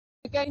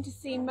going to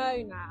see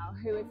Mo now,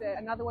 who is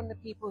another one of the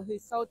people who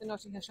sold the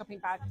Notting Hill shopping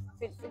bag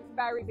since its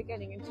very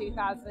beginning in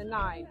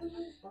 2009.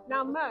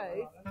 Now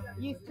Mo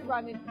used to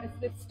run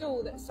the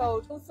stall that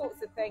sold all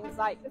sorts of things,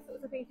 like the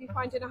sorts of things you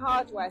find in a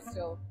hardware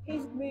store.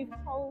 He's moved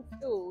whole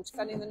stall to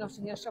selling the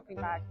Notting Hill shopping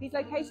bag. He's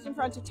located in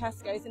front of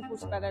Tesco's in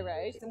Portobello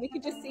Road, and we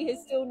can just see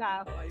his stall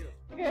now. How are you?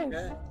 Good.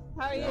 Okay.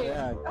 How are you?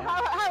 Yeah.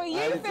 How are you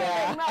feeling,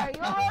 Mo?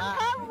 You're on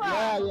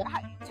camera.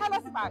 Yeah. Tell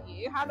us about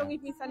you. How long have you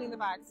been selling the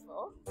bags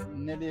for?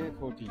 Nearly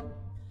 14.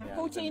 Yeah,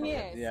 14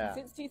 years? Yeah.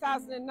 Since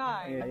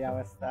 2009? Yeah,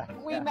 was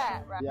that. We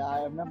met, right? Yeah,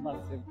 I remember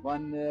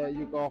when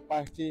you go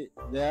party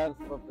there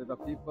for the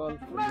people.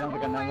 Mo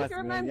always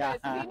remembers.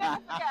 He never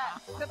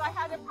forgets that I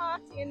had a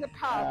party in the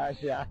pub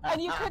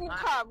and you couldn't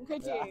come,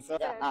 could you?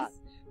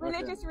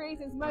 Religious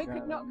reasons, Mo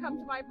could not come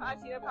to my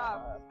party in the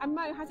pub. And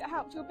Mo, has it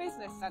helped your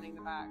business selling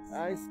the bags?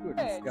 It's good.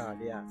 It's good,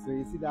 yeah. So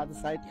you see the other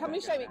side? Come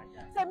and show me.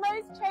 So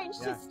Mo's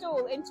changed his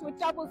stall into a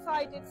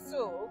double-sided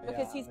stall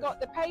because he's got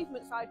the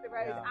pavement side of the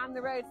road and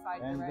the road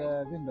side of the road. And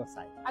the window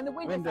side. And the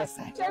window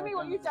side. Show me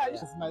what you've done.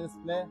 This is my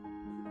display.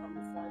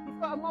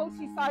 You've got a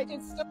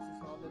multi-sided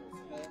stall.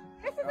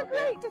 This is a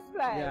great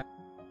display. Yeah.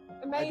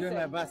 Amazing. I do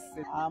my best.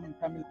 I'm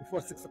coming before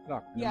 6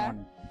 o'clock in the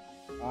morning.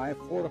 At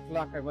 4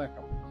 o'clock I wake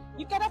up.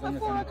 You get up at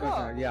 4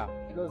 o'clock? Yeah,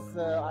 because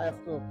I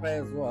have to pray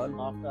as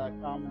well. After I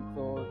come,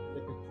 so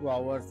take 2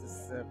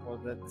 hours for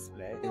the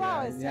display. 2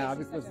 hours? Yeah,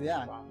 because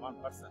one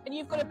person. And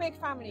you've got a big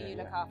family you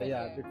look after?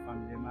 Yeah, big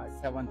family. My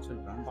 7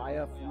 children. I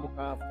have to look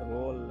after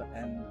all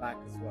and back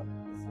as well.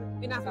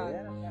 In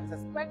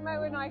Afghanistan? When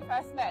Mo and I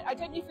first met, I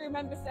don't know if you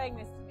remember saying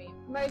this to me,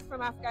 Mo's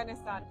from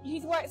Afghanistan.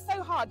 He's worked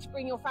so hard to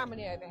bring your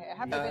family over here,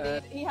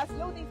 haven't you? He has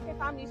all these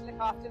families to look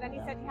after, then he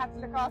said he had to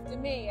look after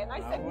me, and I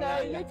said,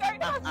 no, you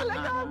don't have to look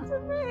after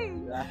me.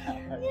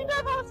 You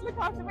never have to look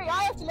after me,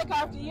 I have to look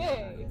after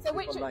you. So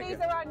these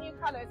are our new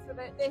colours for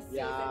this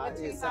season,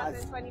 the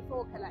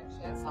 2024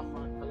 collection. Some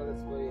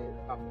colours we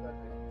after.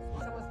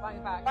 Someone's buying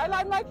a bag.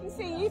 I like to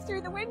see you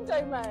through the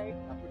window, Mo. I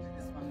put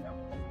this one down.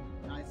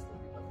 Nice so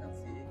people can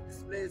see.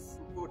 Display is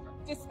important.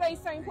 Display is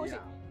so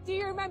important. Yeah. Do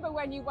you remember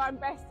when you won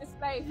Best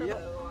Display from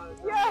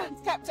Yeah.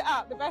 It's kept it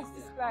up, the best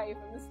display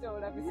from the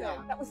stall ever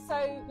since. That was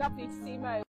so lovely to see Mo.